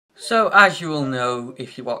So, as you all know,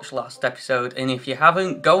 if you watched last episode, and if you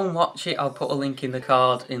haven't, go and watch it. I'll put a link in the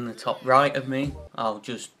card in the top right of me. I'll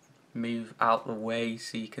just move out the way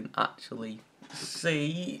so you can actually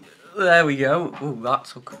see. There we go. Oh, that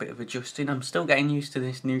took a bit of adjusting. I'm still getting used to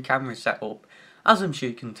this new camera setup, as I'm sure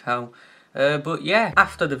you can tell. But yeah,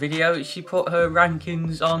 after the video, she put her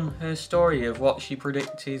rankings on her story of what she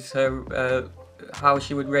predicted her how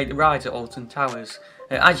she would rate the rides at Alton Towers.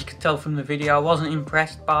 As you can tell from the video, I wasn't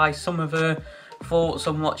impressed by some of her thoughts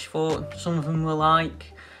on what she thought. Some of them were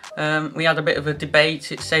like. We had a bit of a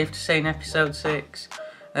debate, it's safe to say, in episode 6.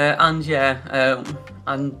 And yeah,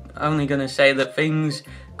 I'm only going to say that things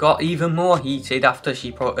got even more heated after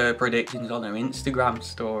she put her predictions on her Instagram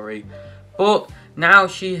story. But now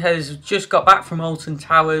she has just got back from Alton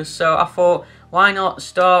Towers, so I thought, why not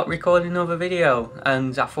start recording another video?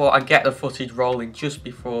 And I thought I'd get the footage rolling just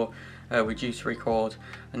before we're due to record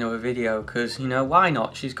another video, because, you know, why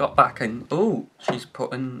not? She's got back and, oh, she's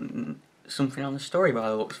putting something on the story by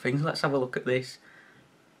the looks of things. Let's have a look at this.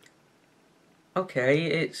 Okay,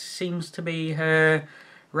 it seems to be her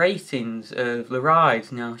ratings of the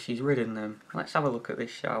rides now she's ridden them. Let's have a look at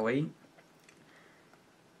this, shall we?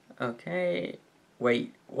 Okay,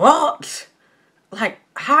 wait, what? Like,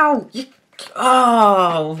 how? You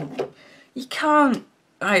can't,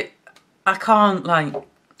 I can't, like,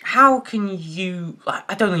 how can you, like,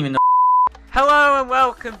 I don't even know. Hello and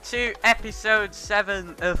welcome to episode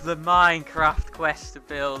 7 of the Minecraft Quest to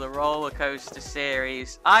Build a Roller Coaster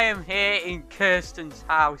series. I am here in Kirsten's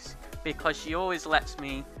house because she always lets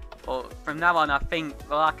me, but from now on I think,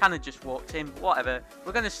 well, I kind of just walked in, whatever.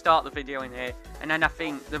 We're going to start the video in here, and then I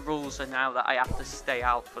think the rules are now that I have to stay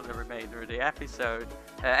out for the remainder of the episode.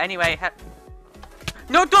 Anyway,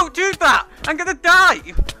 no, don't do that! I'm going to die!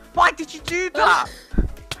 Why did you do that?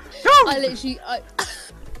 Don't! I literally, I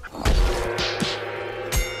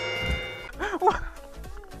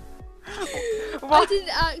didn't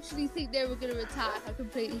actually think they were going to attack. I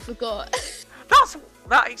completely forgot.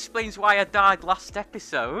 That explains why I died last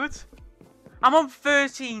episode. I'm on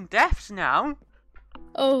 13 deaths now.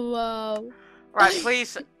 Oh wow. Right,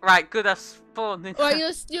 please. Right, good. I spawned in. Right,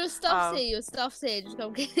 your stuff's here. Your stuff's here. Just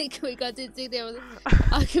come get it quick. I didn't think they were.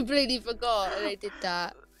 I completely forgot, and they did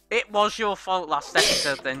that. It was your fault last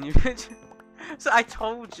episode, then. You. So I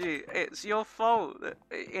told you, it's your fault.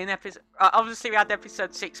 In episode, obviously we had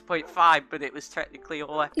episode 6.5, but it was technically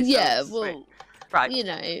all episodes. Yeah, well, right. You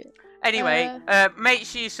know. Anyway, make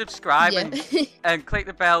sure you subscribe and click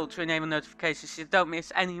the bell to enable notifications so you don't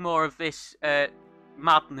miss any more of this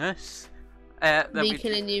madness. Me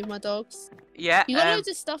killing you, my dogs. Yeah. You got loads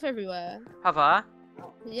of stuff everywhere. Have I?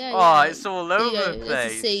 Yeah. Oh, it's all over the place.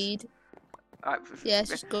 There's a seed. Right. Yeah,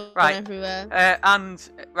 it's just gone everywhere.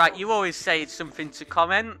 And right, you always say something to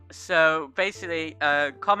comment. So basically,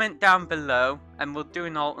 comment down below, and we'll do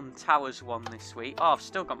an Alton Towers one this week. Oh, I've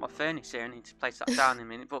still got my furnace here. I need to place that down in a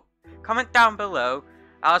minute. But comment down below.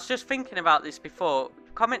 I was just thinking about this before.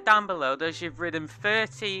 Comment down below those you've ridden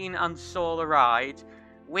 13 and saw the ride.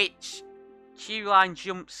 Which queue line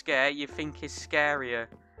jump scare you think is scarier?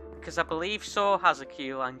 Because I believe Saw has a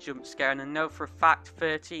queue line jump scare, and I know for a fact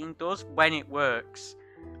 13 does when it works.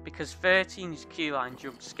 Because 13's queue line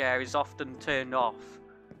jump scare is often turned off.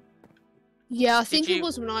 Yeah, I think it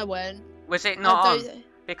was when I went. Was it not on?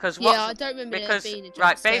 Because what? Yeah, I don't remember there being a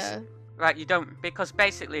jump scare. Right, you don't, because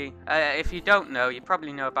basically, if you don't know, you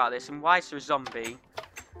probably know about this. In Why Is There a Zombie?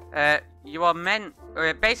 You are meant,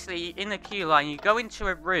 or basically in the queue line, you go into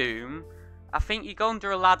a room. I think you go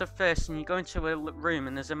under a ladder first, and you go into a room,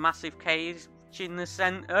 and there's a massive cage in the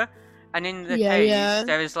center, and in the cage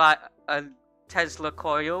there is like a Tesla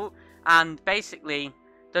coil, and basically,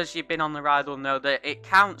 those you've been on the ride will know that it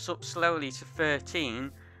counts up slowly to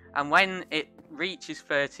 13, and when it reaches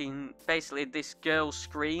 13, basically this girl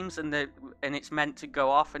screams, and it's meant to go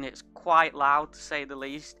off, and it's quite loud to say the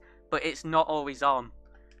least, but it's not always on.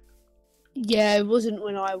 Yeah, it wasn't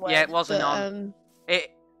when I went. Yeah, it wasn't on.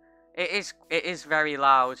 It is very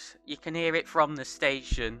loud. You can hear it from the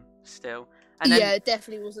station still. And then, yeah, it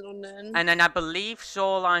definitely wasn't on then. And then I believe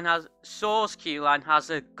Saw's queue line has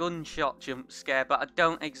a gunshot jump scare, but I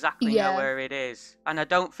don't exactly know where it is. And I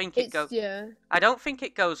don't think it goes. Yeah. I don't think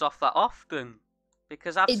it goes off that often,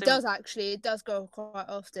 because it does actually. It does go quite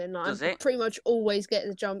often. Does it? Pretty much always get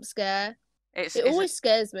the jump scare. It always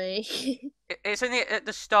scares me. It's only at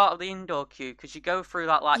the start of the indoor queue, because you go through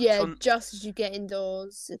that like just as you get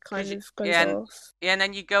indoors, it kind of goes off. Yeah, and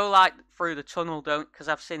then you go like through the tunnel, because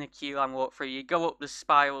I've seen a queue line walk through. You go up the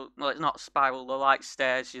spiral. Well, it's not spiral. They're like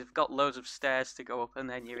stairs. You've got loads of stairs to go up, and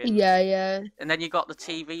then you're in. Yeah. And then you got the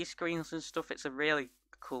TV screens and stuff. It's a really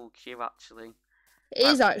cool queue actually. It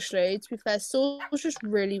is actually, to be fair. Store's just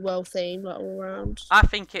really well themed, like all around. I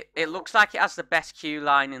think it looks like it has the best queue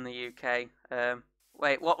line in the UK.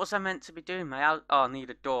 Wait, what was I meant to be doing, mate? Oh, I need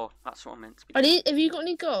a door. That's what I'm meant to be doing. Have you got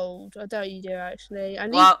any gold? I doubt you do actually. I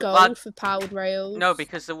need Well, gold for powered rails. No,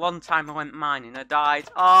 because the one time I went mining, I died.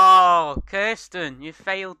 Oh, Kirsten, you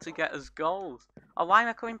failed to get us gold. Oh, why am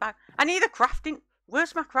I coming back? I need a crafting.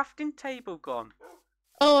 Where's my crafting table gone?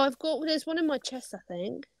 Oh, there's one in my chest, I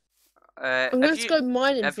think. I'm going to go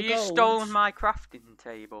mining for gold. Have you stolen my crafting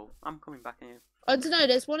table? I'm coming back here. I don't know,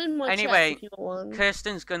 there's one in my chest if you want one.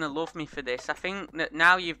 Kirsten's going to love me for this. I think that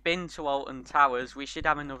now you've been to Alton Towers, we should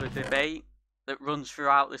have another debate that runs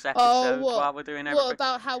throughout this episode while we're doing everything. What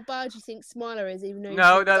about how bad you think Smiler is, even though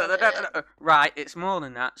No. Right, it's more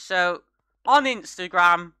than that. So, on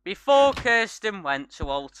Instagram, before Kirsten went to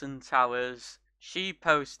Alton Towers, she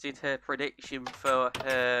posted her prediction for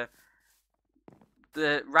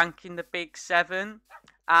the ranking the Big 7,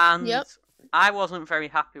 and I wasn't very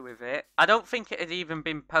happy with it. I don't think it had even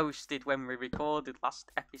been posted when we recorded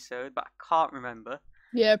last episode, but I can't remember.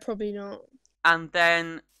 Yeah, probably not. And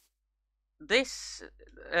then this,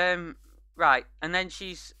 right, and then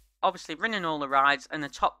she's obviously running all the rides, and the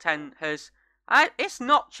top 10 it's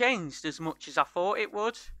not changed as much as I thought it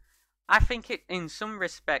would. I think in some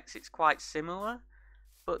respects it's quite similar,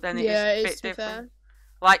 but then it's a bit different. Fair.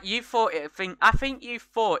 Like I think you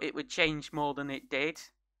thought it would change more than it did,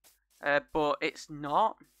 but it's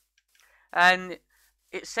not. And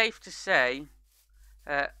it's safe to say,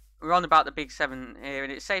 we're on about the Big 7 here,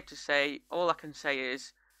 and it's safe to say, all I can say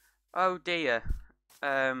is, oh dear,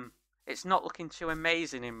 it's not looking too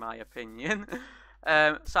amazing in my opinion.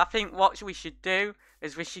 So I think what we should do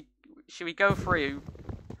is should we go through?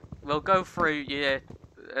 We'll go through your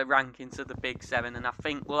rankings of the Big 7, and I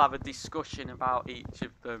think we'll have a discussion about each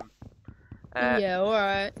of them. Yeah,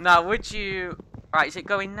 alright. Now, right, is it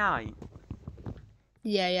going night?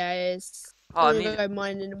 Yeah, it is. Oh, I'm gonna go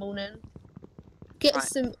mine in the morning. Get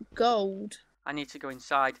some gold. I need to go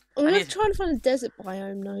inside. I'm gonna try and find a desert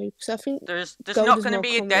biome now, because I think there's not going to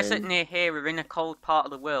be a desert near here. We're in a cold part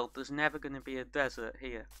of the world. There's never going to be a desert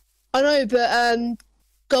here. I know, but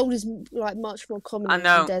gold is like much more common in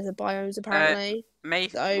the desert biomes apparently.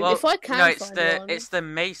 If I can it's the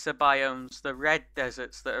mesa biomes, the red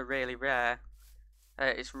deserts that are really rare.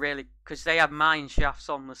 It's really because they have mine shafts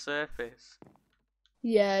on the surface.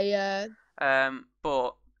 Yeah.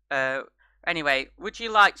 But anyway, would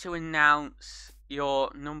you like to announce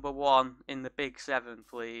your number 1 in the Big 7,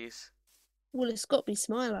 please? Well, it's got to be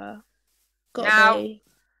Smiler. Now,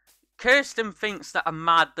 Kirsten thinks that I'm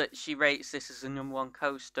mad that she rates this as a number 1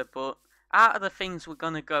 coaster, but out of the things we're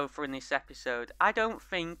going to go for in this episode, I don't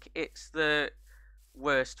think it's the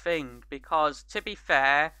worst thing, because to be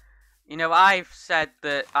fair, you know, I've said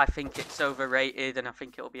that I think it's overrated and I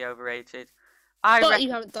think it'll be overrated. But you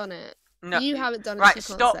haven't done it. No, you haven't done it. Right,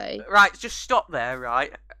 so stop. Can't say. Right, just stop there.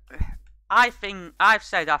 Right, I've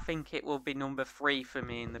said I think it will be number 3 for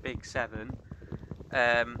me in the Big 7.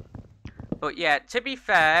 But yeah, to be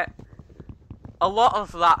fair, a lot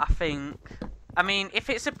of that I think. I mean, if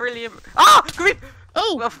it's a brilliant. Ah, creep!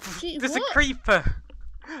 Oh, there's a creeper.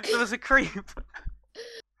 There was a creeper.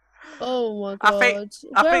 Oh my god!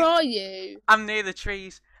 Where are you? I'm near the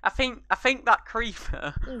trees. I think that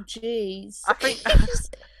creeper. Oh jeez. I think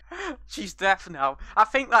she's deaf now. I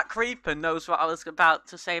think that creeper knows what I was about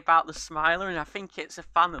to say about the Smiler, and I think it's a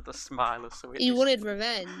fan of the Smiler. So he wanted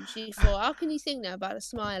revenge. He thought, how can you think that about a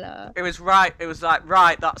Smiler? It was right. It was like,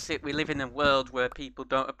 right, that's it. We live in a world where people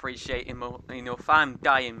don't appreciate him enough. I'm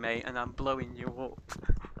dying, mate, and I'm blowing you up.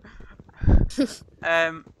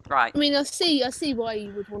 Right. I mean, I see why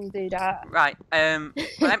you would want to do that. Right.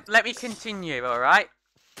 Let me continue. All right.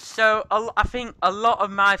 So I think a lot of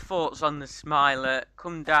my thoughts on the Smiler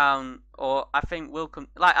come down, or I think will come.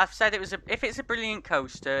 Like I've said, if it's a brilliant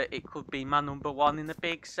coaster, it could be my number 1 in the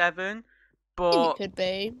Big 7. But it could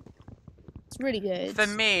be. It's really good. For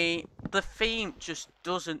me, the theme just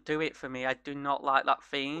doesn't do it for me. I do not like that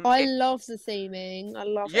theme. I love the theming. I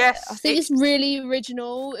love it. I think it's really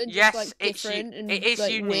original and just like different and it is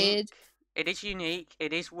like unique. Weird. It is unique.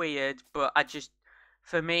 It is weird, but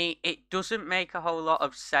for me, it doesn't make a whole lot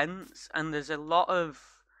of sense, and there's a lot of.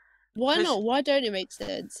 Why not? Why don't it make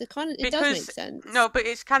sense? It does make sense. No, but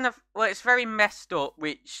it's kind of it's very messed up,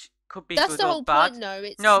 which could be That's good the or whole bad. point, though.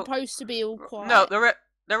 It's supposed to be all quiet. No,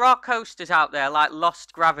 there are coasters out there like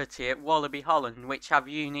Lost Gravity at Wallaby Holland, which have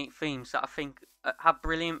unique themes that I think have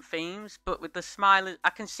brilliant themes. But with the Smiler, I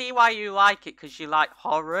can see why you like it because you like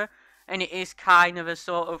horror, and it is kind of a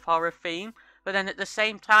sort of horror theme. But then at the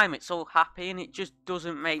same time, it's all happy, and it just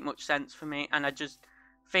doesn't make much sense for me. And I just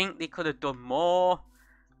think they could have done more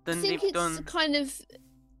than I think they've it's done. kind of.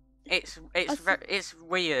 It's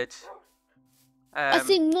weird. I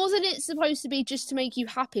think more than it's supposed to be just to make you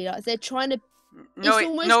happy. Like they're trying to. No, it's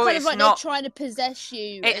almost no, kind it's of like not. they're trying to possess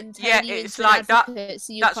you and Yeah, turn you it's into like an advocate,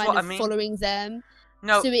 so you're that's kind what of I mean. following them.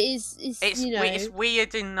 No, so it's you know. It's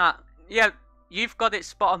weird in that. Yeah, you've got it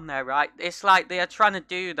spot on there, right? It's like they are trying to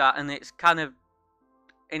do that, and it's kind of,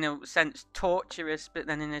 in a sense, torturous, but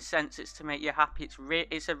then in a sense, it's to make you happy.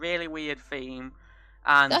 It's a really weird theme,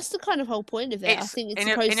 and That's the kind of whole point of it. I think it's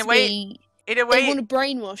supposed to way, be. In a way, they want to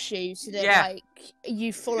brainwash you so that like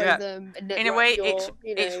you follow them. And in a way,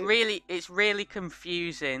 it's really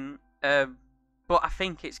confusing. But I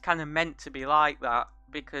think it's kind of meant to be like that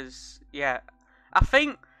because I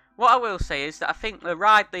think what I will say is that I think the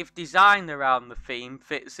ride they've designed around the theme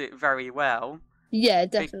fits it very well. Yeah,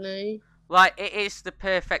 definitely. Like, it is the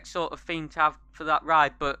perfect sort of theme to have for that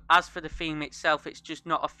ride, but as for the theme itself, it's just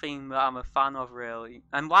not a theme that I'm a fan of, really.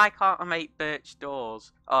 And why can't I make birch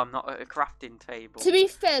doors? Oh, I'm not at a crafting table. To be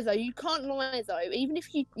fair, though, you can't lie, though. Even if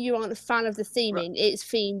you aren't a fan of the theming, it's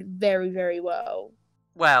themed very, very well.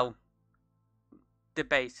 Well,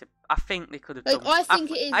 debatable. I think they could have done. I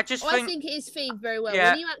think it is themed very well.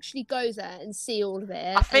 Yeah. When you actually go there and see all of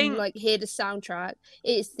it, and like hear the soundtrack,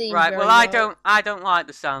 it's themed right. very Well, well. I don't like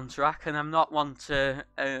the soundtrack, and I'm not one to.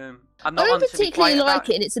 I'm not I don't one to be particularly quiet like about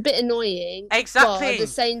it, and it's a bit annoying. Exactly. But at the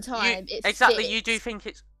same time, exactly. You do think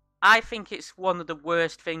it's. I think it's one of the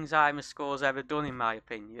worst things IMAscore's ever done, in my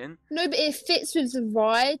opinion. No, but it fits with the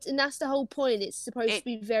ride, and that's the whole point. It's supposed to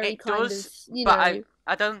be very kind of, you know.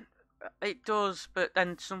 I don't. It does, but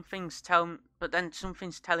then something's telling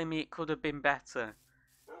me it could have been better.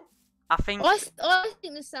 I think the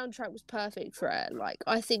soundtrack was perfect for it. Like,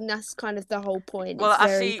 I think that's kind of the whole point. Well, it's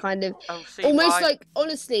very kind of almost like,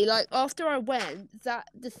 honestly, like after I went, that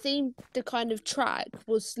the kind of track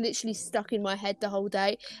was literally stuck in my head the whole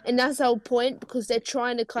day, and that's the whole point because they're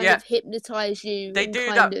trying to kind of hypnotize you. They and do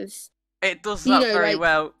kind that. Of, it does that very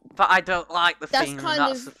well, but I don't like the theme.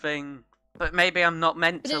 That's the thing. But maybe I'm not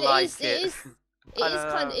meant to like it.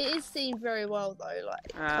 It is themed very well though.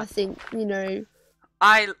 Like I think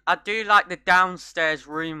I do like the downstairs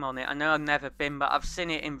room on it. I know I've never been, but I've seen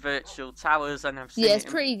it in Virtual Towers, and I've seen it's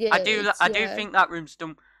pretty good. I do think that room's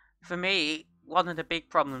done. For me, one of the big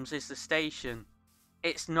problems is the station.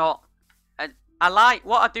 It's not.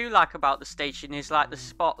 What I do like about the station is like the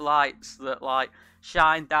spotlights that like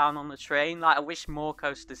shine down on the train. Like I wish more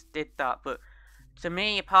coasters did that, but. To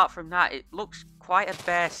me, apart from that, it looks quite a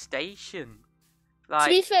bare station. Like, to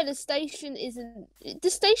be fair, the station isn't. The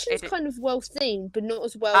station's kind of well themed, but not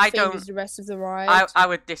as well themed as the rest of the ride. I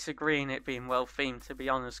would disagree in it being well themed, to be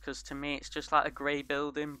honest, because to me it's just like a grey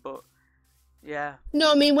building. But yeah.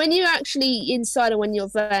 No, I mean when you're actually inside and when you're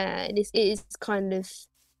there, it is kind of.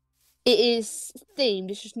 It is themed.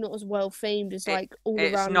 It's just not as well themed as like all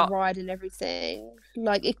around the ride and everything.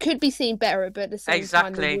 Like it could be themed better, but at the same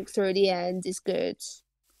time, the walk through the end is good.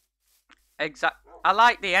 Exactly. I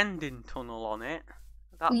like the ending tunnel on it.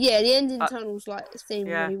 The ending tunnel's like themed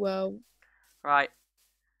really well. Right.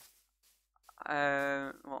 What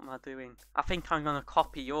am I doing? I think I'm gonna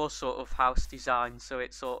copy your sort of house design so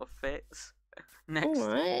it sort of fits. Next. All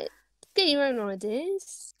right. Get your own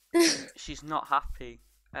ideas. She's not happy.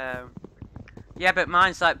 Yeah, but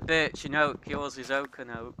mine's like birch and oak. Yours is oak and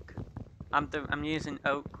oak. I'm using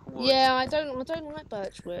oak wood. Yeah, I don't like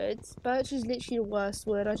birch wood. Birch is literally the worst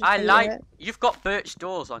wood. I hate it. You've got birch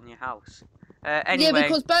doors on your house. Anyway. Yeah,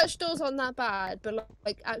 because birch doors aren't that bad, but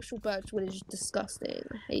like actual birch wood is just disgusting.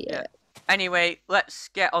 I hate it. Anyway, let's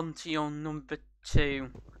get on to your number 2.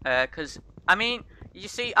 Because I mean, you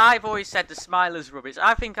see, I've always said the Smiler's rubbish.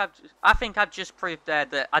 I think I've just proved there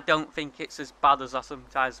that I don't think it's as bad as I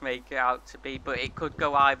sometimes make it out to be, but it could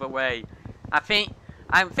go either way. I think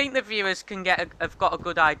the viewers have got a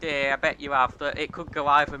good idea. I bet you have, that it could go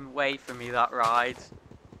either way for me, that ride.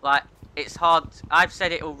 Like, it's hard. I've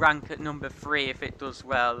said it'll rank at number 3 if it does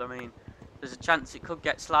well. I mean, there's a chance it could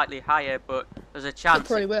get slightly higher, but there's a chance it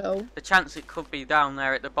probably will. The chance it could be down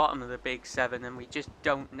there at the bottom of the big 7, and we just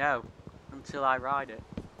don't know until I ride it.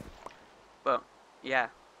 But yeah.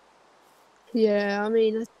 Yeah, I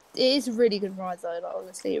mean, it is a really good ride though. Like,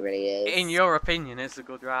 honestly, it really is. In your opinion, it's a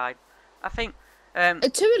good ride. I think.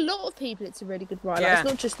 To a lot of people, it's a really good ride. Like, it's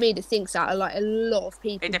not just me that thinks that. Like a lot of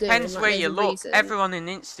people. It depends where you look. Everyone on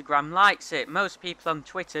Instagram likes it. Most people on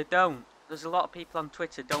Twitter don't. There's a lot of people on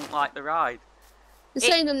Twitter don't like the ride. The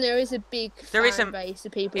same time, there is a big fan base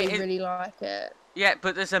of people who really like it. Yeah,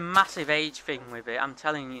 but there's a massive age thing with it. I'm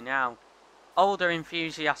telling you now. older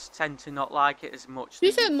enthusiasts tend to not like it as much. To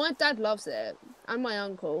be fair, my dad loves it, and my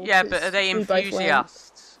uncle. Yeah, but are they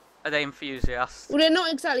enthusiasts? Are they enthusiasts? Well, they're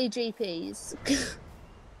not exactly GPs.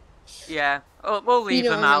 Yeah, we'll leave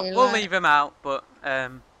them out. We'll leave them out, but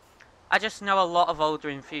I just know a lot of older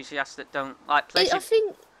enthusiasts that don't like pleasure. I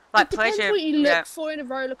think like it depends pleasure, what you look for in a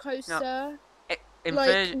roller coaster.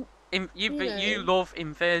 No, you love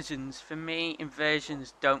inversions. For me,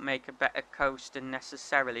 inversions don't make a better coaster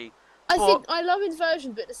necessarily. I think I love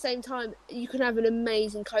inversions, but at the same time, you can have an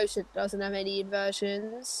amazing coaster that doesn't have any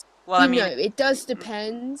inversions. Well, I mean, it does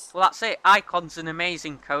depend. Well, that's it. Icon's an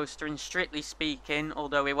amazing coaster, and strictly speaking,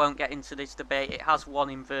 although we won't get into this debate, it has one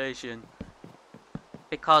inversion.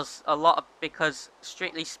 Because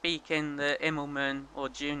strictly speaking, the Immelman or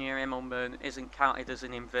Junior Immelman isn't counted as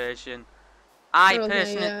an inversion.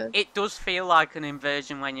 Personally, it does feel like an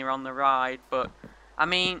inversion when you're on the ride, but I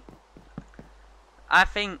mean, I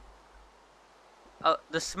think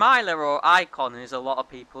the Smiler or Icon is a lot of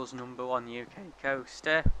people's #1 UK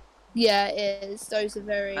coaster. Yeah, it is. Those are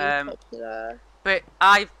very popular. But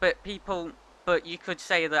you could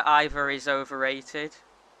say that either is overrated.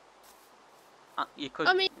 You could.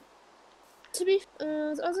 I mean, to be, I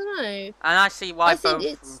don't know. And I see why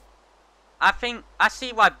both. I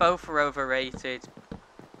see why both are overrated.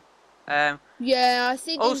 Yeah, I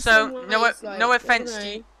think. Also, no offense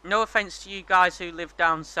to you guys who live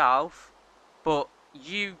down south, but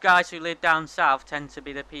you guys who live down south tend to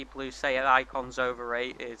be the people who say Icon's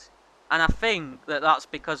overrated, and I think that that's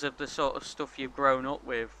because of the sort of stuff you've grown up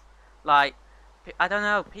with. Like, I don't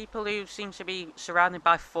know, people who seem to be surrounded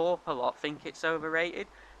by Thorpe a lot think it's overrated,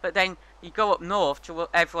 but then you go up north to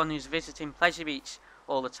everyone who's visiting Pleasure Beach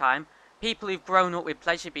all the time. People who've grown up with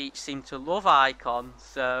Pleasure Beach seem to love Icon,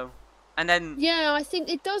 so... And then... Yeah, I think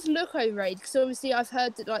it does look overrated, because obviously I've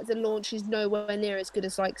heard that, like, the launch is nowhere near as good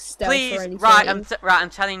as, like, Stealth or anything. Right, I'm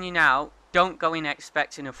telling you now, don't go in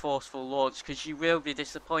expecting a forceful launch, because you will be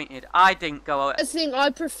disappointed. I didn't go... I think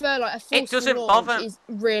I prefer, like, a forceful launch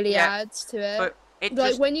really adds to it. But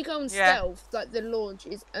like, when you go on Stealth, like, the launch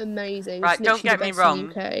is amazing. Right, don't get me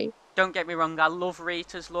wrong. Don't get me wrong, I love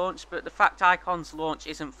Rita's launch, but the fact Icon's launch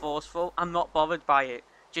isn't forceful, I'm not bothered by it.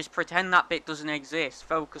 Just pretend that bit doesn't exist,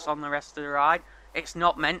 focus on the rest of the ride. It's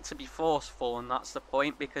not meant to be forceful, and that's the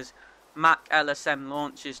point, because Mac LSM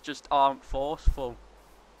launches just aren't forceful.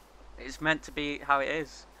 It's meant to be how it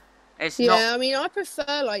is. I mean, I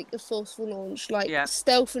prefer, like, a forceful launch. Like,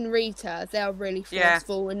 Stealth and Rita, they are really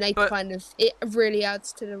forceful, and they it really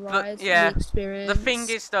adds to the ride, and the experience. The thing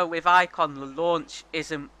is, though, with Icon, the launch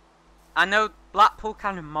isn't... I know Blackpool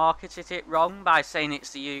kind of marketed it wrong by saying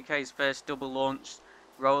it's the UK's first double-launched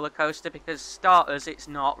roller coaster, because starters, it's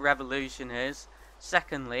not, Revolution is.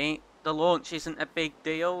 Secondly, the launch isn't a big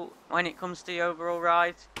deal when it comes to the overall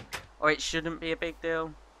ride, or it shouldn't be a big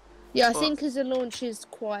deal. Yeah, I think because the launch is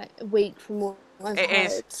quite weak from what I've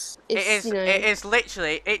heard.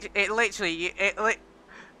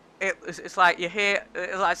 It's like you hear,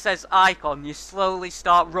 like it says Icon, you slowly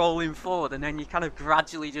start rolling forward, and then you kind of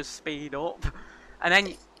gradually just speed up, and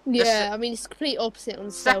then I mean, it's complete opposite on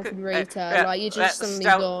Stealth and Rita. Like, you're just suddenly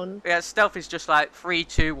gone. Yeah, Stealth is just like 3,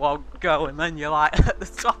 2, 1, go, and then you're like at the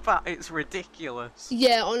top. It's ridiculous.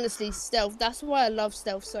 Yeah, honestly, Stealth. That's why I love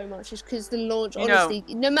Stealth so much. Is because the launch, honestly,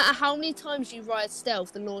 no matter how many times you ride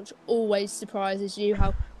Stealth, the launch always surprises you.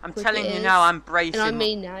 I'm telling you now, I'm bracing. And I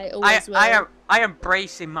mean that, it always will. I am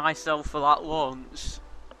bracing myself for that launch.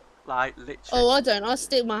 Like, literally. Oh, I don't. I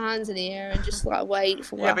stick my hands in the air and just, like, wait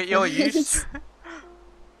for what happens. But you're used to...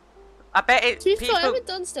 I bet it. To be fair, I haven't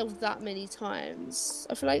done Stealth that many times.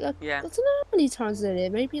 I feel like I don't know how many times I did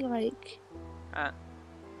it. Maybe like.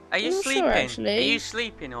 Are you sleeping? Sure, actually. Are you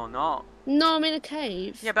sleeping or not? No, I'm in a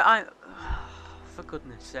cave. Yeah, but for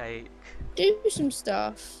goodness sake. Do some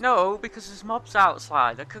stuff. No, because there's mobs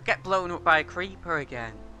outside. I could get blown up by a creeper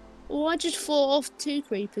again. Well, I just fought off 2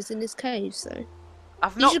 creepers in this cave, so.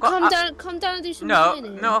 You should come down and do some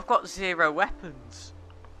mining. No, I've got 0 weapons.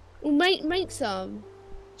 Well, make some.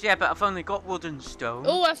 Yeah, but I've only got wood and stone.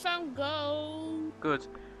 Oh, I found gold. Good.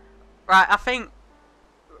 Right, I think...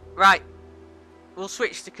 Right. We'll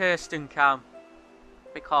switch to Kirsten Cam.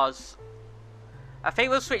 Because... I think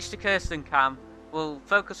we'll switch to Kirsten Cam. We'll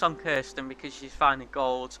focus on Kirsten because she's finding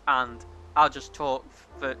gold. And I'll just talk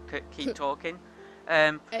keep talking.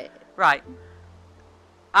 Right.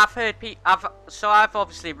 I've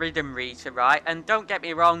obviously ridden Rita, right? And don't get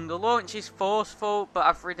me wrong, the launch is forceful, but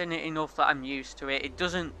I've ridden it enough that I'm used to it. It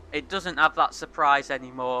doesn't have that surprise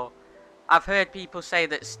anymore. I've heard people say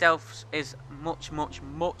that Stealth is much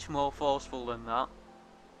more forceful than that.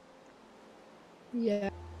 Yeah.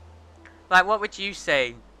 Like, what would you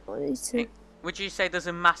say? Would you say there's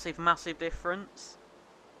a massive, massive difference?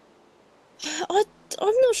 I'm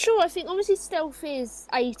not sure. I think obviously Stealth is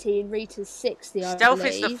 80 and Rita's 60, I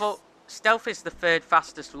believe. Stealth is the third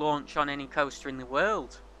fastest launch on any coaster in the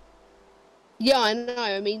world. Yeah, I know.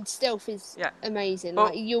 I mean, Stealth is amazing.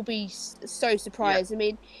 But, like, you'll be so surprised. Yeah. I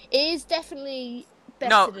mean, it is definitely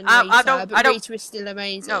better than Rita, but Rita is still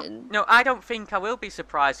amazing. No, I don't think I will be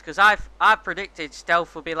surprised because I've predicted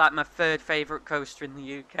Stealth will be like my third favourite coaster in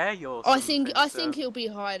the UK. Or I think it'll be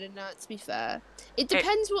higher than that. To be fair, it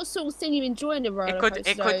depends what sort of thing you enjoy in a roller coaster.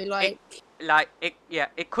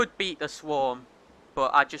 It could beat the Swarm.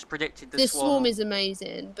 But I just predicted the Swarm. The Swarm is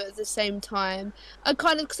amazing, but at the same time,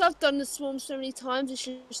 because I've done the Swarm so many times, it's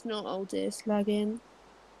just not, oh dear, slagging.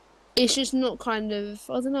 It's just not kind of,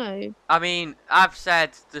 I don't know. I mean, I've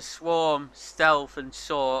said the Swarm, Stealth and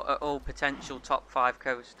Soar are all potential top 5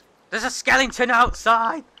 coasters. There's a skeleton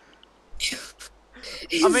outside!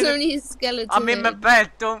 It's only a skeleton. I'm in my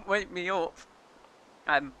bed, don't wake me up.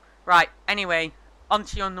 Right, anyway, on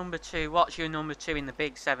to your number 2. What's your number 2 in the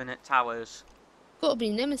Big 7 at Towers? Gotta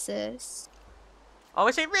be Nemesis. Oh,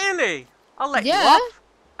 is it really? I'll let you off.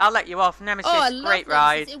 I'll let you off. Nemesis, great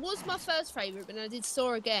ride. It was my first favourite, but then I did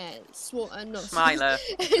Soar again. Smiler.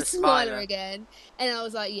 Smiler again. And I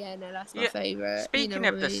was like, yeah, no, that's my favourite. Speaking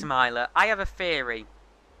of the Smiler, I have a theory.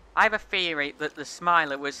 I have a theory that the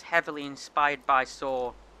Smiler was heavily inspired by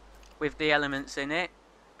Soar with the elements in it.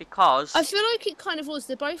 Because I feel like it kind of was.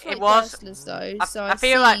 They're both like burstlers, though. I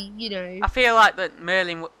feel like that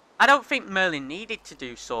Merlin. I don't think Merlin needed to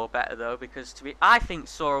do Soar better though, because I think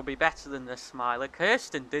Soar will be better than the Smiler.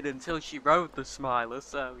 Kirsten did until she rode the Smiler,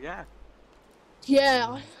 so yeah.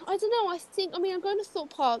 Yeah, I don't know. I mean, I'm going to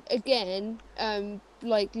Thorpe Park again,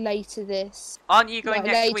 like later this. Aren't you going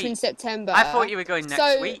next week? Later in September. I thought you were going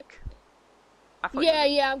next week.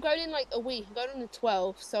 Yeah, I'm going in like a week. I'm going on the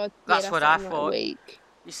 12th, so that's what I thought. Like a week.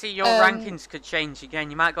 You see, your rankings could change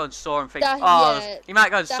again. You might go and Soar and think, you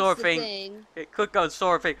might go and Soar and think, it could go and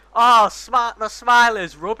Soar and think, the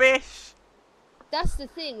Smiler's rubbish. That's the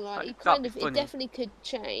thing, like, it definitely could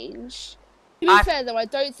change. To be fair though, I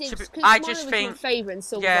don't think, because Smiler was my favourite and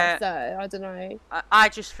Soar was my third, I don't know. I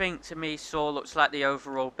just think, to me, Soar looks like the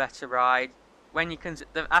overall better ride. When you can,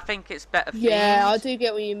 I think it's better themed. Yeah, I do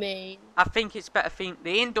get what you mean. I think it's better themed.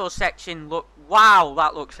 The indoor section wow,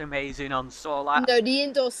 that looks amazing on Soar. Like, no, the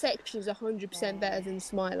indoor section is 100% better than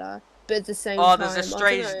Smiler, but at the same time, there's a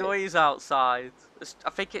strange noise outside. I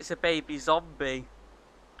think it's a baby zombie.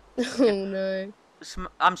 Oh no.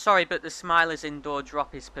 I'm sorry, but the Smiler's indoor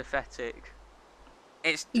drop is pathetic.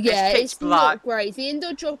 It's black. Not great. The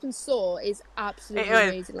indoor drop and Soar is absolutely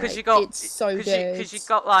amazing. It's so good. Because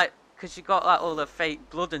you got like all the fake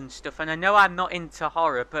blood and stuff, and I know I'm not into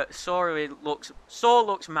horror, but Soar looks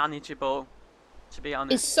manageable, to be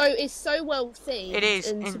honest. It's so well themed. It is,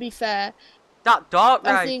 and to be fair, that dark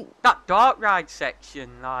ride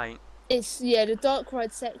section, like the dark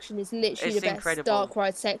ride section is literally the best incredible. Dark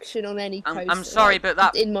ride section on any coaster. I'm sorry, but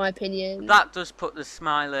that, in my opinion, that does put the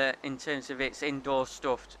Smiler in terms of its indoor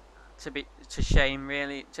stuff to shame,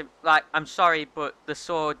 really. I'm sorry, but the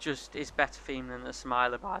Soar just is better themed than the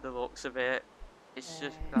Smiler by the looks of it. It's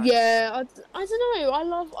just I don't know. I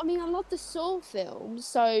love the Soar films,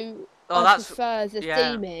 so I prefer the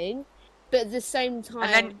theming. But at the same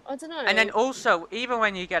time, I don't know. And then also, even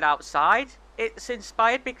when you get outside, it's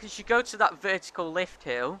inspired because you go to that vertical lift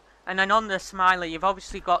hill, and then on the Smiler, you've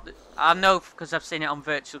obviously got I know because I've seen it on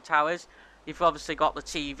Virtual Towers. You've obviously got the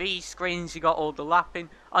TV screens, you got all the lapping,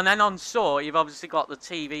 and then on Soar, you've obviously got the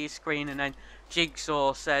TV screen, and then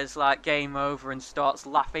Jigsaw says like game over and starts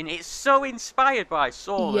laughing. It's so inspired by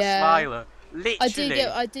Soar, the Smiler. Literally.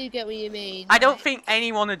 I do get what you mean. I don't think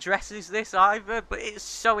anyone addresses this either, but it's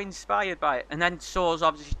so inspired by it. And then Soar's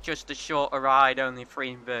obviously just a shorter ride, only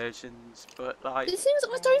 3 versions, but like... It seems,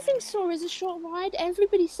 I don't think Soar is a short ride.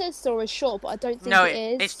 Everybody says Soar is short, but I don't think it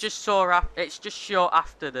is. It's just Soar, it's just short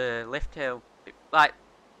after the lift hill. Like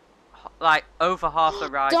over half the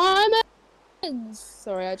ride. Diamonds!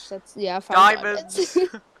 Sorry, I just had to, I found diamonds.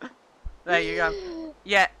 There you go.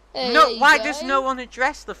 Yeah. Why does no one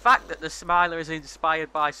address the fact that the Smiler is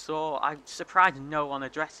inspired by Soar? I'm surprised no one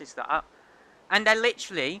addresses that. And they're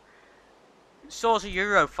literally, Soar's a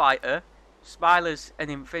Eurofighter, Smiler's an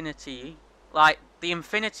Infinity. Like, the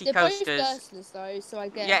Infinity coasters... They're both bursless though, so I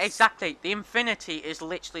guess... Yeah, exactly. The Infinity is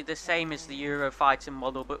literally the same as the Eurofighter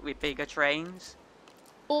model, but with bigger trains.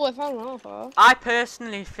 Oh, I found an offer. I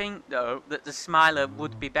personally think, though, that the Smiler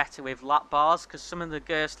would be better with lap bars, because some of the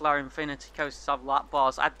Gerstler Infinity coasters have lap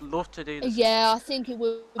bars. I'd love to do this. Yeah, I think it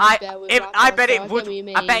would be better with lap bars. I bet it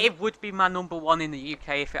would be my number 1 in the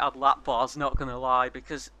UK if it had lap bars, not going to lie,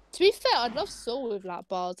 because To be fair, I'd love Saw with lap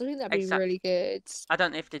bars. I think that'd be really good. I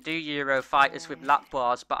don't know if they do Euro fighters with lap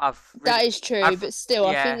bars, but that is true, but still,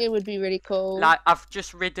 I think it would be really cool. Like I've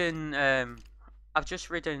just ridden like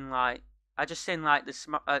I just seen like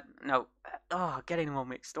the getting them all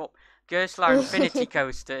mixed up. Gerslar Infinity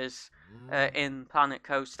coasters in Planet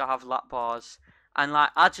Coaster have lap bars, and like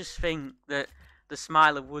I just think that the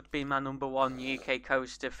Smiler would be my #1 UK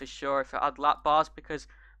coaster for sure if it had lap bars, because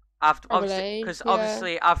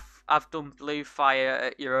obviously I've done Blue Fire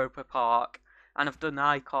at Europa Park and I've done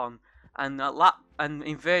Icon, and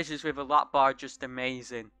inversions with a lap bar are just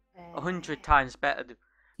amazing. 100 times better.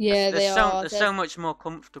 Yeah, they're so much more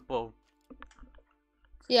comfortable.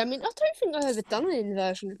 Yeah, I mean, I don't think I've ever done an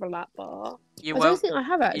inversion with a lap bar. I don't think I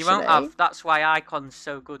have, actually. You won't have. That's why Icon's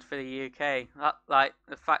so good for the UK.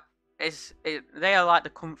 The fact they are like the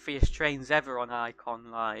comfiest trains ever on Icon,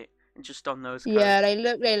 like just on those coasters. Yeah, they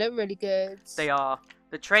look really good. They are.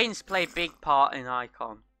 The trains play a big part in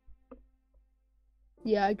Icon.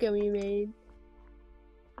 Yeah, I get what you mean.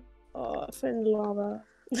 Oh, I fell in lava.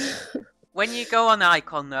 When you go on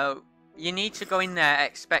Icon, though, you need to go in there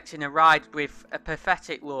expecting a ride with a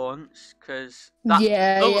pathetic launch, because I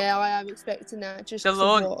am expecting that. Just the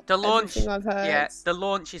launch, I've heard. Yeah, the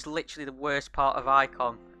launch is literally the worst part of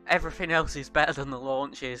Icon. Everything else is better than the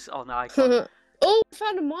launches on Icon. Oh, I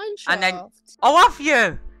found a Mineshaft. And then, have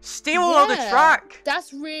you? Steal all the track.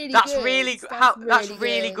 That's really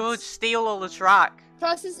good. Steal all the track.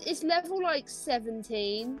 Plus, it's level like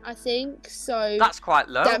 17, I think. So that's quite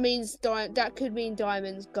low. That means that could mean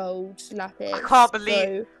diamonds, gold, lapis. I can't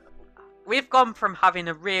believe we've gone from having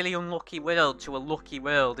a really unlucky world to a lucky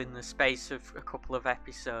world in the space of a couple of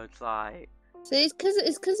episodes. Like, so it's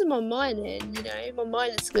because of my mining. You know, my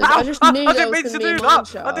mining skills. I just knew I didn't mean to do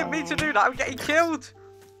that. I didn't mean to do that. I'm getting killed.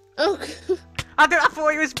 Oh. I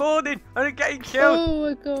thought he was spawning. I'm getting killed. Oh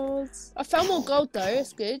my god! I found more gold though.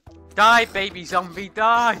 It's good. Die, baby zombie!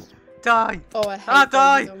 Die! Oh, I hate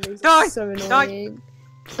baby zombies. Die! It's so annoying.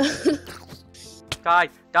 Die!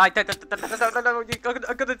 No! I'm gonna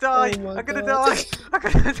die! Oh I'm gonna die! I'm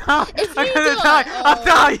gonna die! If I'm you gonna die! I've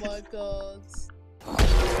died! Oh my god!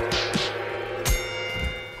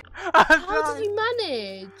 How did you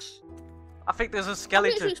manage? I think there's a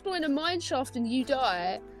skeleton. I'm literally exploring a mineshaft and you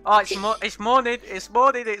die. Oh, it's morning. It's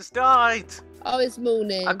morning. It's died. Oh, it's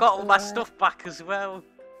morning. I got all my stuff back as well.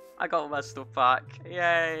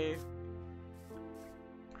 Yay!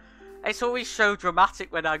 It's always so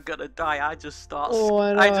dramatic when I'm gonna die. I just start.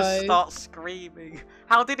 I just start screaming.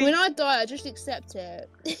 How did he? When I die, I just accept it.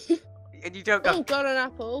 And you don't go. Oh, golden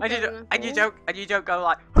apple. And you don't go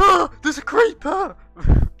like, oh, there's a creeper.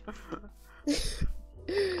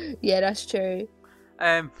 Yeah, that's true.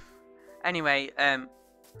 Anyway, on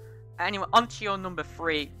to your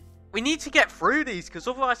 #3. We need to get through these, because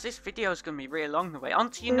otherwise this video is going to be really long the way. On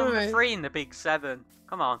to your #3 in the big 7.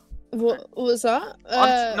 Come on. What was that?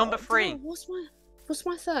 On to #3. What's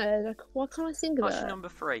my third? Like, why can't I think of it? What's your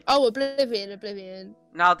 #3? Oh, Oblivion.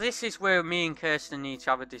 Now, this is where me and Kirsten need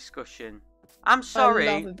to have a discussion. I'm sorry.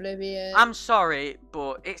 I love Oblivion. I'm sorry,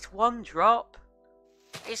 but it's one drop.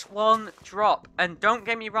 It's one drop, and don't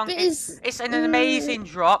get me wrong, it's an amazing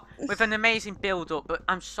drop with an amazing build-up, but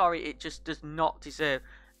I'm sorry, it just does not deserve.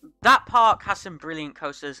 That park has some brilliant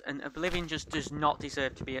coasters, and Oblivion just does not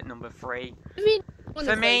deserve to be at #3. I mean, one of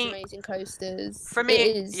those amazing coasters. For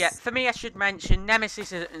me, I should mention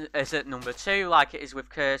Nemesis is at #2, like it is with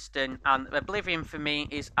Kirsten, and Oblivion for me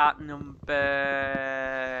is at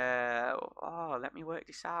let me work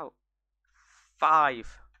this out.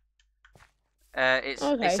 5. It's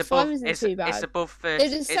above. It's above 30.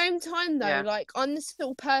 At the same time, though, like I'm this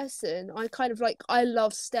little person. I kind of I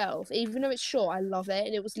love stealth, even though it's short. I love it,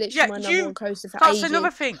 and it was literally my #1 coaster for ages. That's another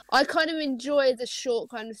thing. I kind of enjoy the short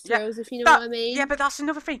kind of thrills, if you know what I mean. Yeah, but that's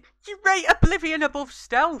another thing. You rate Oblivion above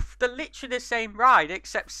stealth. They're literally the same ride,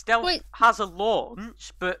 except stealth has a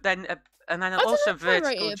launch, but then also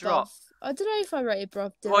vertical drop. I don't know if I rated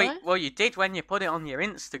above, Well, you did when you put it on your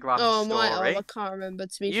Instagram story. I can't remember,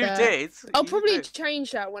 to be fair. You did. I'll probably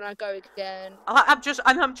change that when I go again. I'm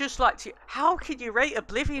just like, how can you rate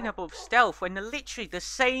Oblivion above stealth when they're literally the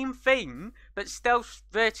same thing, but stealth's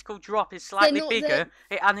vertical drop is slightly bigger,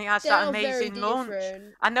 and it has that amazing launch.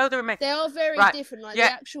 I know they're amazing. They are very different. Like the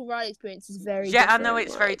actual ride experience is very different. Yeah, I know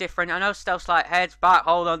it's very different. I know stealth's like heads back,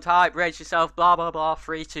 hold on tight, brace yourself, blah blah blah,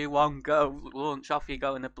 3, 2, 1, go, launch, off you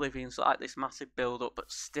go, and Oblivion's like this massive build up,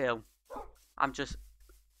 but still,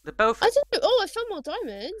 they're both. I found more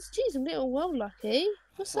diamonds. Jeez, I'm getting well lucky.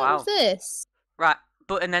 What's up with this? Right,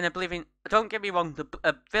 but and then Oblivion. Don't get me wrong. The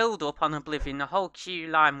build up on Oblivion, the whole queue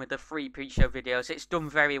line with the 3 pre-show videos, it's done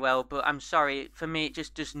very well. But I'm sorry, for me, it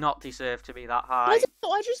just does not deserve to be that high.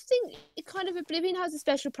 I just think it kind of Oblivion has a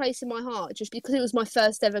special place in my heart, just because it was my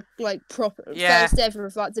first ever first ever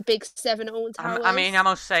of like the big 7 at Alton Towers. I mean, I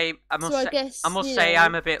must say, I'm a bit like. I must say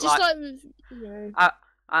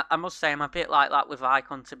I'm a bit like that with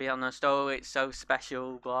Icon, to be honest. Oh, it's so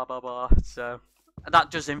special, blah blah blah. So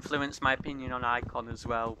that does influence my opinion on Icon as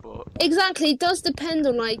well, but exactly, it does depend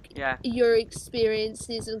on your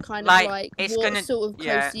experiences and kind of what sort of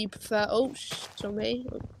coaster you prefer. Oh, on me.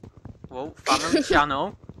 Well, family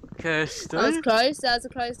channel, Kirsten. That was close. That was a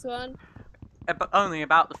close one. But only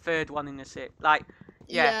about the 3rd one in the sit. I'm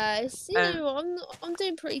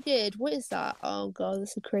doing pretty good. What is that? Oh god,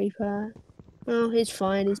 that's a creeper. Oh, he's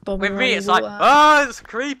fine. He's bobbing around. With me, it's like, oh, it's a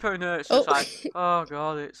creeper, and it's just like, oh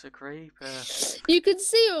god, it's a creeper. You can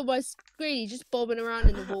see on my screen, he's just bobbing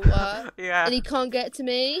around in the water. Yeah. And he can't get to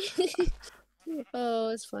me. Oh,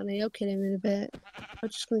 it's funny. I'll kill him in a bit. I'm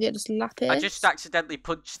just gonna get this lapis. I just accidentally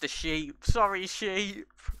punched the sheep. Sorry, sheep.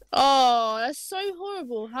 Oh, that's so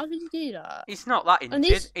horrible. How could you do that? He's not that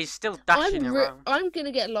injured. He's still dashing around. I'm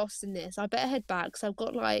gonna get lost in this. I better head back because I've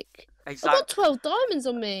got I've got 12 diamonds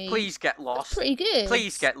on me. Please get lost. That's pretty good.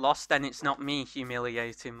 Please get lost, then it's not me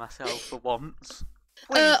humiliating myself for once.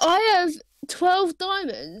 I have 12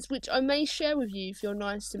 diamonds, which I may share with you if you're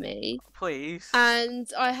nice to me. Please. And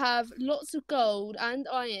I have lots of gold and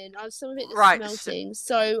iron. I have some of it that's smelting.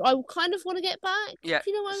 So I kind of want to get back. Yeah. If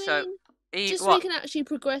you know what I mean? Just so we can actually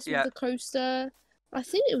progress with the coaster. I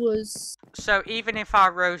think it was... So even if I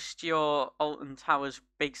roast your Alton Towers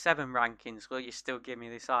Big 7 rankings, will you still give me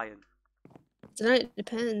this iron? I don't know, it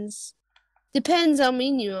depends. Depends how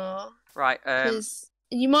mean you are. Right, Because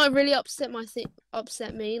you might really upset me, hurt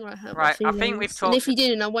my feelings. I think we've talked... And if you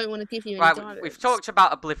didn't, I won't want to give you any diamonds. We've talked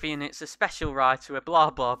about Oblivion, it's a special ride to a blah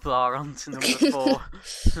blah blah, on to number 4.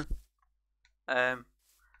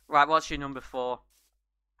 Right, what's your number 4?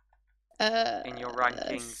 In your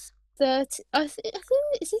rankings? 30. I think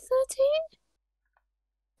is it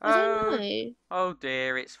 13? I don't know. Oh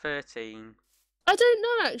dear, it's 13. I don't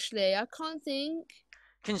know actually. I can't think.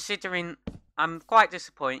 Considering, I'm quite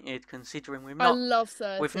disappointed. Considering we've not. I love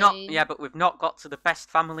 13. We've not. Yeah, but we've not got to the best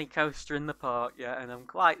family coaster in the park yet, and I'm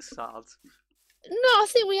quite sad. No, I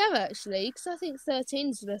think we have actually, because I think 13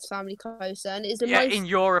 is the best family coaster, and it's the most in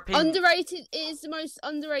your opinion, underrated. It is the most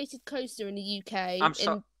underrated coaster in the UK.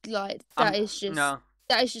 That is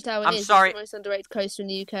just how it is. Sorry. It's the most underrated coaster in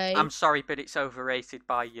the UK. I'm sorry, but it's overrated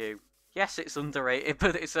by you. Yes, it's underrated,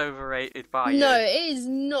 but it's overrated by you. No, it is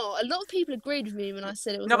not. A lot of people agreed with me when I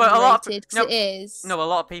said it was underrated, because it is. No, a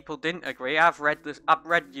lot of people didn't agree. I've read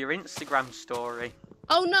your Instagram story.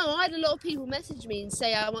 Oh no, I had a lot of people message me and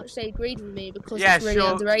say how much they agreed with me because it's really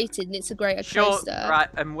underrated and it's a great coaster. Right,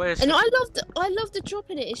 and I love the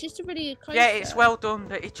drop in it. It's just a really good coaster. Yeah, it's well done,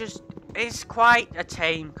 but it's quite a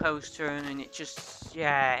tame coaster, and it just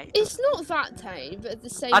It's not that tame, but at the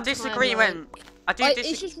same time, I disagree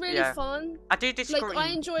it's just really fun. I do disagree. I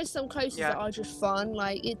enjoy some coasters that are just fun.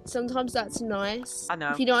 Sometimes that's nice. I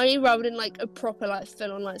know. If you know what I mean, rather than a proper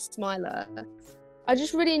full on Smiler. I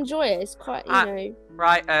just really enjoy it. It's quite, Right,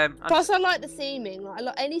 plus, I like the theming. I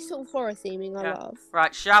like any sort of horror theming. I love.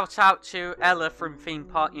 Right, shout out to Ella from Theme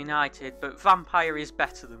Park United, but Vampire is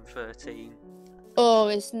better than 13. Oh,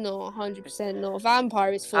 it's not. 100% not.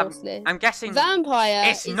 Vampire is forceless. I'm guessing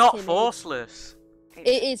Vampire. It's not forceless.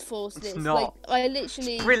 It is forceless. It's not.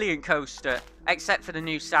 It's brilliant coaster, except for the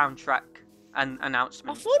new soundtrack and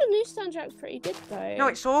announcement. I thought the new soundtrack's pretty good though. No,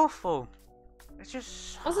 it's awful. It's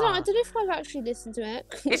just... I don't know if I've actually listened to it.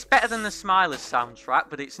 It's better than the Smilers soundtrack,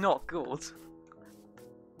 but it's not good.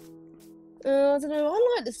 I don't know.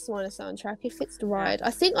 I like the Smiler soundtrack. It fits the ride. Yeah. I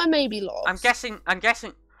think I may be lost. I'm guessing.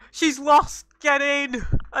 She's lost. Get in.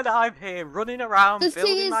 And I'm here running around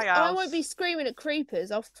building my house. I won't be screaming at creepers.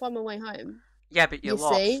 I'll find my way home. Yeah, but you're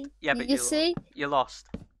lost. See? Yeah, but you're lost.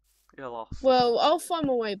 You're lost. Well, I'll find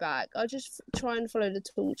my way back. I'll just try and follow the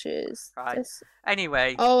torches. Right.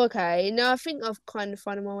 Anyway. Oh, okay. No, I think I've kind of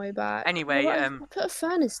found my way back. Anyway, I put a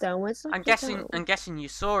furnace down. Where did I I'm guessing you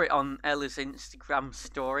saw it on Ella's Instagram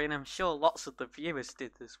story, and I'm sure lots of the viewers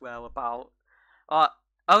did as well. About.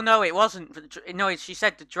 Oh no, it wasn't. No, she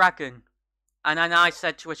said the dragon, and then I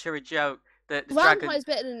said to her a joke, The Vampire's dragon.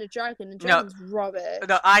 better than the dragon. The dragon's rubbish.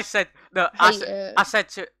 No, I said no. Hate I said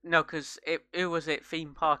to no, because who was it?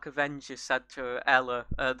 Theme Park Avengers said to Ella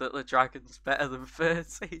that the dragon's better than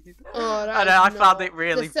 13. Oh, and I found it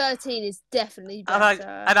really. The 13 is definitely better.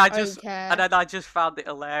 And I just found it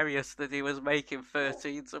hilarious that he was making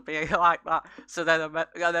 13 to be like that. So then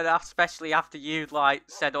especially after you like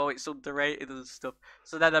said, oh, it's underrated and stuff.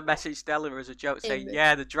 So then I messaged Ella as a joke saying,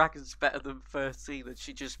 yeah, the dragon's better than 13, and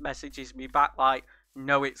she just messages me back like,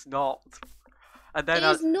 no, it's not. And then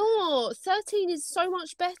it's not. 13 is so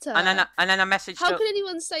much better. And then I messaged How her, can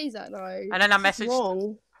anyone say that though? And then I messaged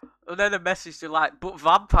wrong. And then I messaged her like, but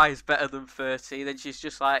Vampire's better than 13, and she's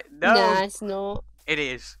just like, no. Nah, it's not. It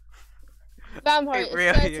is. Vampire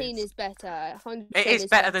really 13 is better. 100% it is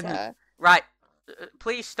better than right.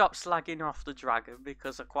 Please stop slagging off the dragon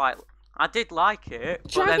because I did like it,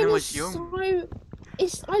 but then I was young.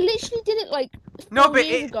 I literally did it like 4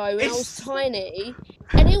 years ago when I was tiny,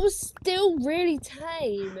 and it was still really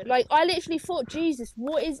tame. Like I literally thought, Jesus,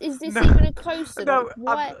 what is this even a coaster?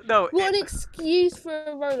 What an excuse for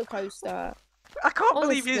a roller coaster. I can't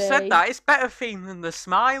believe you said that. It's better theme than the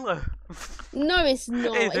Smiler. No, it's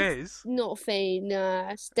not. It is. It's not theme. Nah,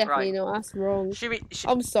 it's definitely not. That's wrong. Should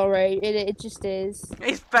I'm sorry. It just is.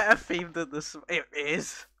 It's better theme than the. It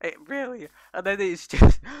is. It really. And then it's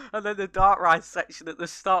just. And then the dark ride section at the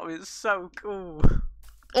start is so cool.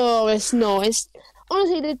 Oh, it's not. It's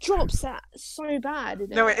honestly the drops are so bad.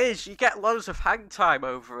 No, it is. You get loads of hang time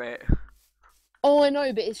over it. Oh, I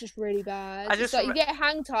know, but it's just really bad. It's like you get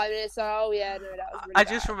hang time and it's like, oh yeah, no, that was really bad. I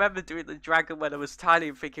just remember doing the dragon when I was tiny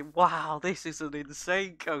and thinking, wow, this is an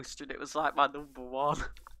insane coaster, and it was like my number one.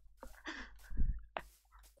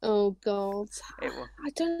 Oh god. It was. I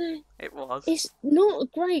don't know. It was. It's not a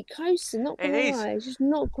great coaster, not gonna lie. It's just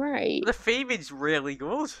not great. The theming's really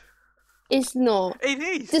good. It's not. It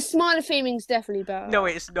is. The Smiler theming's definitely better. No,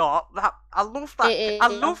 it's not. I love that. I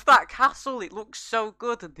love that castle. It looks so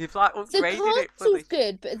good, and they've like upgraded it. The castle's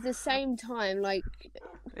good, but at the same time, like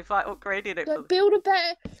they've like upgraded it. Like, build a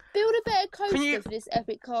better coaster for this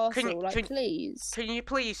epic castle. Please. Can you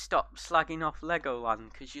please stop slagging off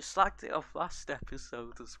Legoland? Because you slagged it off last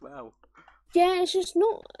episode as well. Yeah, it's just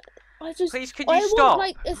not. Please, can you stop?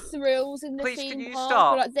 Want like a thrills in the theme park.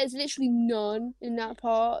 Stop? But, like, there's literally none in that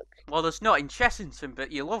park. Well, there's not in Chessington,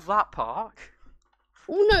 but you love that park.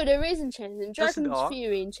 Well, no, there is in Chessington. Dragon's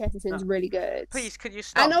Fury in Chessington's really good. Please, can you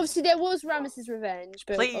stop? And obviously there was Ramesses Revenge,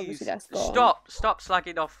 but obviously that's gone. Stop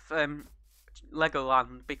slagging off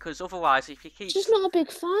Legoland, because otherwise, if you keep just not a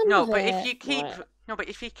big fan of it. But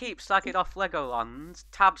if you keep slagging off Legoland,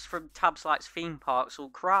 Tabs from Tabs Likes Theme Parks will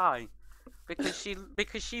cry.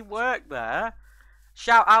 Because she worked there.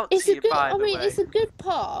 Shout out to you, by the way. It's a good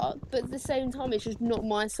park, but at the same time, it's just not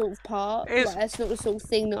my sort of park. It's not the sort of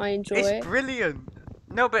thing that I enjoy. It's brilliant.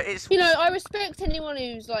 No, but it's. You know, I respect anyone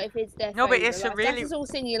who's like, if it's their. No, favourite, but it's like, a really. That's the sort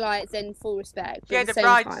of thing you like, then full respect. Yeah, the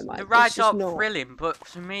rides are thrilling, but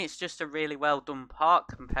for me, it's just a really well done park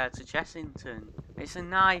compared to Chessington. It's a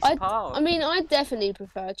nice park. I mean, I definitely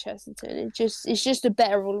prefer Chessington. It's just a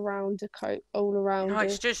better all around. No,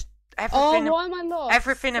 it's just. Everything, why am I lost?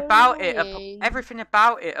 Everything about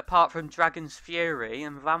it, apart from Dragon's Fury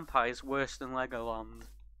and Vampire, is worse than Legoland.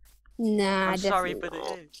 Nah, I'm sorry, but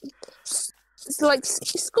it is. It's like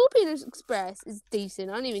Scorpion Express is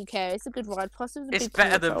decent. I don't even care. It's a good ride. Plus, it's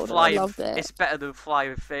better than flying. It's better than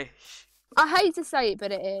flying fish. I hate to say it,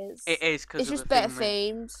 but it is. It is because it's just better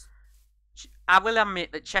themed. I will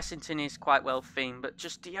admit that Chessington is quite well themed, but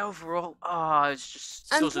just the overall, it just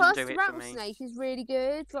doesn't do it for me. And plus, Rattlesnake is really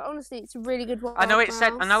good. Like honestly, it's a really good one. I know it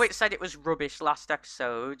said it was rubbish last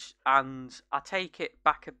episode, and I take it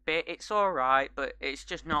back a bit. It's all right, but it's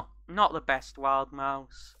just not the best Wild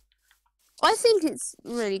Mouse. I think it's a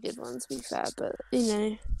really good one, to be fair, but you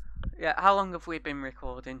know. Yeah, how long have we been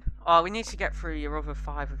recording? Oh, we need to get through your other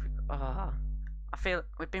 5. I feel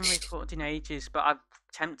we've been recording ages, but I'm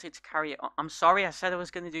tempted to carry it on. I'm sorry, I said I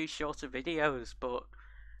was going to do shorter videos, but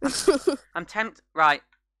I'm tempted. Right,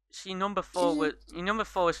 so your number 4 was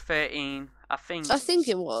 13. I think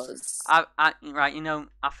it was. Right, you know,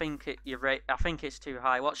 I think it's too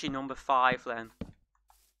high. What's your number 5 then?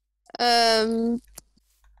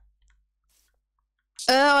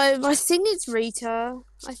 I think it's Rita.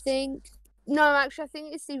 I think. No, actually, I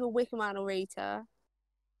think it's either Wicker Man or Rita.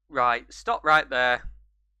 Right, stop right there.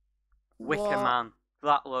 Wicker Man,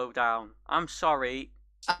 that low down. I'm sorry.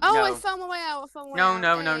 Oh, no. I found my way out.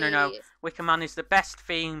 No. Wicker Man is the best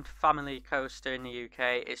themed family coaster in the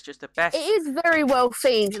UK. It's just the best. It is very well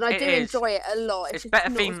themed, and I do enjoy it a lot. It's better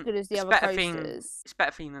not themed. As good as the other coasters. It's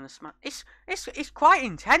better themed than the Smash. It's quite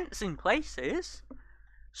intense in places.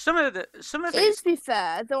 some of it. To be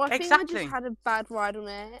fair, though, I think I just had a bad ride on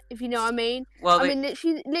it. If you know what I mean. Well, I mean,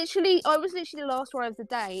 literally, I was literally the last ride of the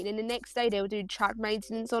day, and then the next day they were doing track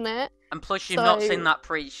maintenance on it. And plus, you've not seen that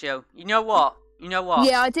pre-show. You know what?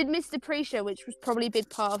 Yeah, I did miss the pre-show, which was probably a big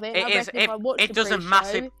part of it. It is. If I watched the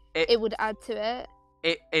pre-show, it would add to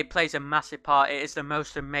it. It plays a massive part. It is the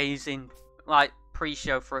most amazing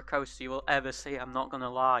pre-show for a coaster you will ever see. I'm not gonna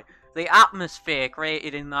lie. The atmosphere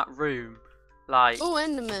created in that room, Oh,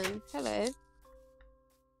 Enderman, hello.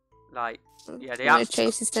 Yeah,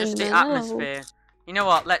 just the atmosphere. You know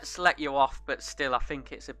what? Let's let you off, but still, I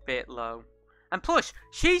think it's a bit low. And plus,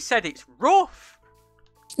 she said it's rough.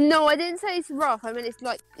 No, I didn't say it's rough. I mean,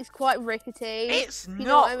 it's quite rickety. It's not. You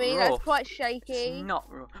know what I mean? Rough. It's quite shaky. It's not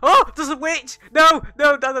rough. Oh, there's a witch! No,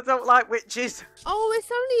 I don't like witches. Oh, it's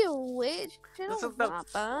only a witch. It's not that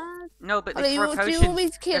bad. No, but they throw potions. Do you want me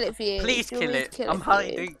to kill it for you? Please kill it. I'm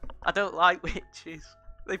hiding. I don't like witches.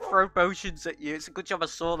 They throw potions at you. It's a good job I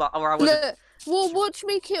saw that, or I would. Look, well, watch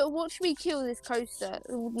me kill this coaster.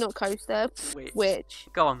 Not coaster. Witch.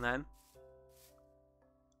 Go on then.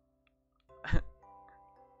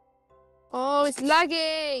 Oh, it's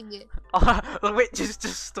lagging! Oh, the witch is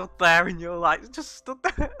just stood there and you're just stood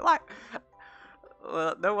there,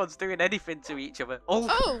 well, no one's doing anything to each other. Oh,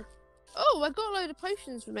 I got a load of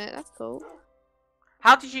potions from it, that's cool.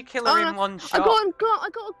 How did you kill her in one shot? I got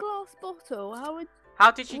a glass bottle,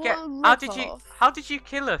 how did you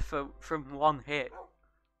kill her from one hit?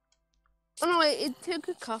 Oh no, it took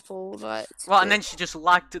a couple, Well, and then she just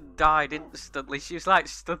lagged and died instantly. She was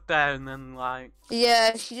stood there and then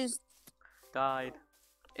yeah, she just died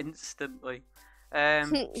instantly.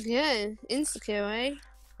 Yeah, insecure, eh?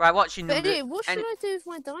 Right, what's your number? But anyway, what should I do with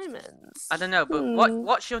my diamonds? I don't know, but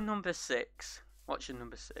what's your number 6? What's your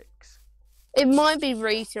number 6? It might be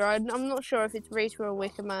Rita. I'm not sure if it's Rita or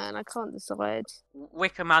Wicker Man. I can't decide.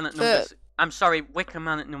 Wicker Man at number. I'm sorry, Wicker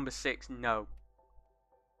Man at number 6. No.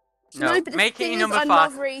 No, but make it your number 5. I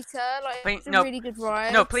love Rita. It's a really good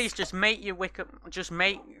ride. No, please just make your Wicker. Just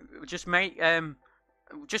make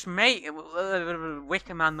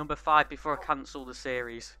Wicker Man number 5 before I cancel the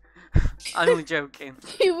series. I'm only joking.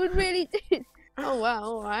 You would really do. Oh wow,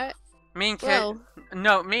 all right. Me and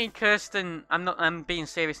Kirsten. I'm being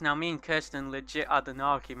serious now. Me and Kirsten legit had an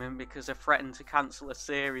argument because I threatened to cancel a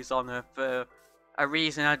series on her for a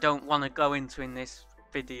reason I don't want to go into in this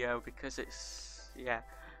video because it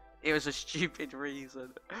was a stupid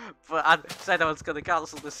reason. But I said I was going to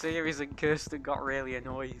cancel the series and Kirsten got really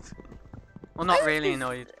annoyed. Well, not really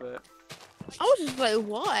annoyed, but I was just like,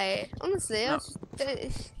 why? Honestly, no.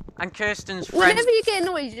 And Kirsten's friend. Whenever you get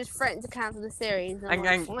annoyed, you just threaten to cancel the series. And I'm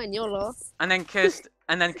like, fine, you're lost. And then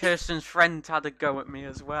Kirsten's friend had a go at me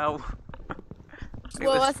as well.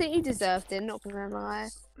 I think you deserved it. Not gonna lie.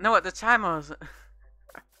 No, at the time I was.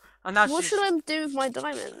 And now what should I do with my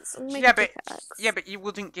diamonds? But you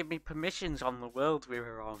wouldn't give me permissions on the world we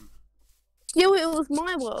were on. Yeah, well, it was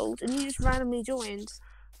my world, and you just randomly joined.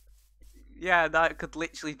 Yeah, that could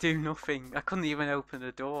literally do nothing. I couldn't even open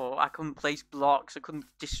a door. I couldn't place blocks. I couldn't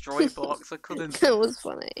destroy blocks. I couldn't. That was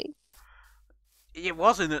funny. It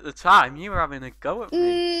wasn't at the time. You were having a go at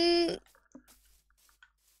me.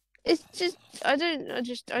 It's just I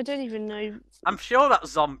don't even know. I'm sure that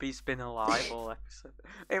zombie's been alive all episode.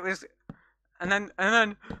 It was, and then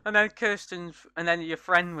Kirsten's, and then your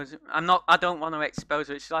friend was. I don't want to expose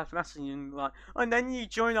her. She's messaging you and then you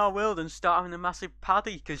join our world and start having a massive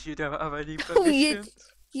paddy because you don't have any permission.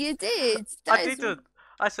 You did. I didn't.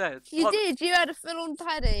 I said. You did. You had a full-on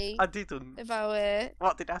paddy. I didn't. About it.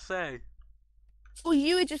 What did I say? Well,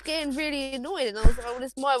 you were just getting really annoyed, and I was like, "Well,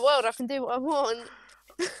 it's my world. I can do what I want."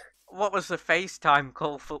 What was the FaceTime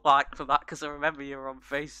call for that? Because I remember you were on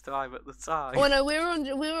FaceTime at the time. Oh no, we were on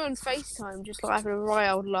FaceTime, just having a right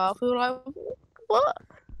old laugh. We were like, "What?"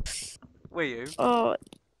 Were you? Oh,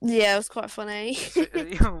 yeah, it was quite funny.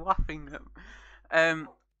 You were laughing at.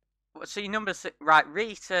 So your number 6, right?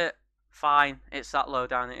 Rita, fine. It's that low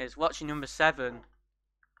down. It is. What's your number 7?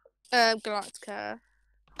 Galactica.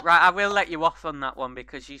 Right, I will let you off on that one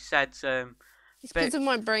because you said. It's because of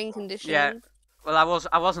my brain condition. Yeah. Well, I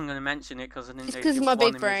wasn't going to mention it because I didn't. It's because of my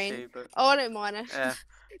big brain. Oh, I don't mind it. Yeah.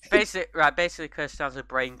 Basically, Kirsten has a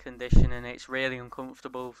brain condition and it's really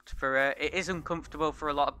uncomfortable for her. It is uncomfortable for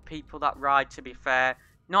a lot of people that ride. To be fair,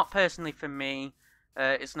 not personally for me.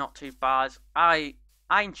 It's not too bad. I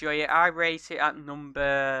enjoy it. I rate it at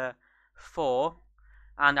number 4,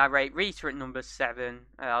 and I rate Rita at number 7.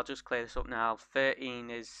 I'll just clear this up now. 13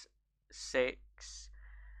 is 6.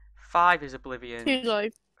 5 is Oblivion. Too low.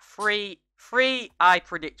 3, I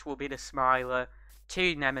predict will be the Smiler.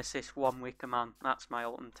 2 Nemesis, 1 Wicker Man. That's my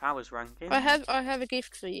Alton Towers ranking. I have a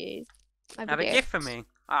gift for you. I have a gift for me?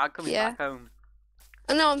 I'm coming back home.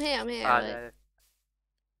 Oh no, I'm here.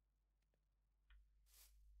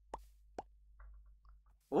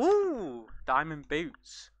 Ooh, diamond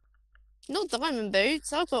boots. Not diamond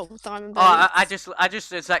boots. I've got diamond boots. Oh, I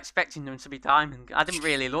just was expecting them to be diamond. I didn't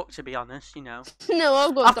really look, to be honest. You know. No,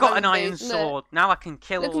 I've got an iron sword. Now I can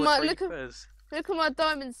kill all the creepers. Look at my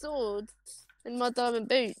diamond sword and my diamond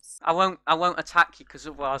boots. I won't attack you because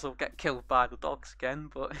otherwise I'll get killed by the dogs again.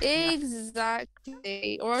 But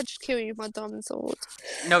exactly, or I'll just kill you with my diamond sword.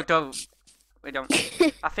 No, don't. We don't.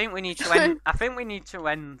 I think we need to end. I think we need to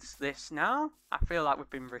end this now. I feel like we've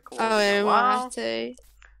been recording a while. I have to.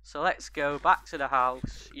 So let's go back to the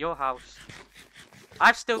house. Your house.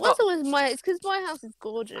 I've still got. It's because my house is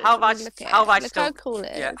gorgeous. How have I still? How cool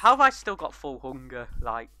it is. Yeah. How have I still got full hunger?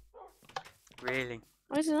 Like, really?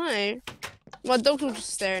 I don't know. My dog was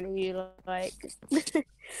just staring at you like.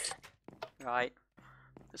 Right.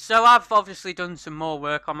 So I've obviously done some more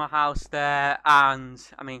work on my house there, and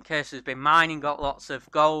I mean, Kirsten's been mining, got lots of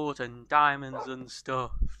gold and diamonds and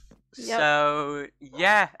stuff. Yep. So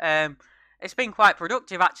yeah, it's been quite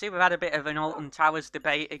productive actually. We've had a bit of an Alton Towers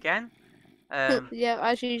debate again. Yeah,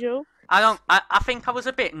 as usual. I think I was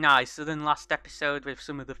a bit nicer than last episode with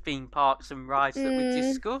some of the theme parks and rides that we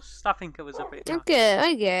discussed. I think I was a bit nice. Okay,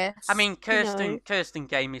 I guess. I mean, Kirsten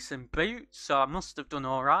gave me some boots, so I must have done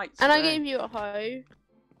all right. And I gave you a hoe.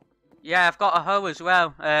 Yeah, I've got a hoe as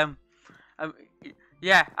well.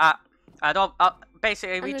 Yeah,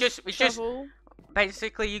 basically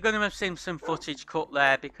basically you're gonna have seen some footage cut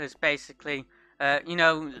there because basically, you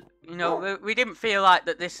know, we didn't feel like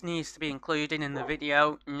that this needs to be included in the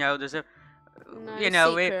video. You know, there's a,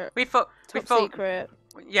 we thought secret.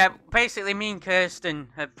 Yeah, basically me and Kirsten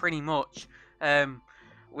have pretty much,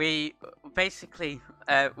 we basically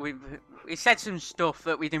we said some stuff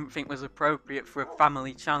that we didn't think was appropriate for a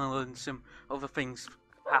family channel, and some other things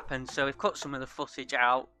happened, so we've cut some of the footage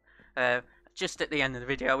out just at the end of the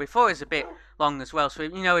video. We thought it was a bit long as well, so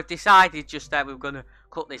we've decided just that we were going to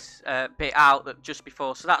cut this bit out just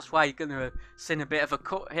before, so that's why you're going to see a bit of a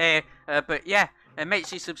cut here. But yeah, make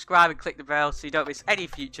sure you subscribe and click the bell so you don't miss any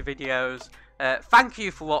future videos. Thank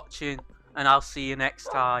you for watching, and I'll see you next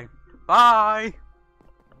time. Bye!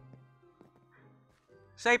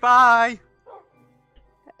 Say bye!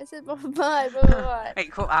 I said bye.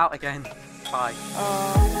 It cut out again.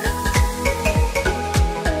 Bye.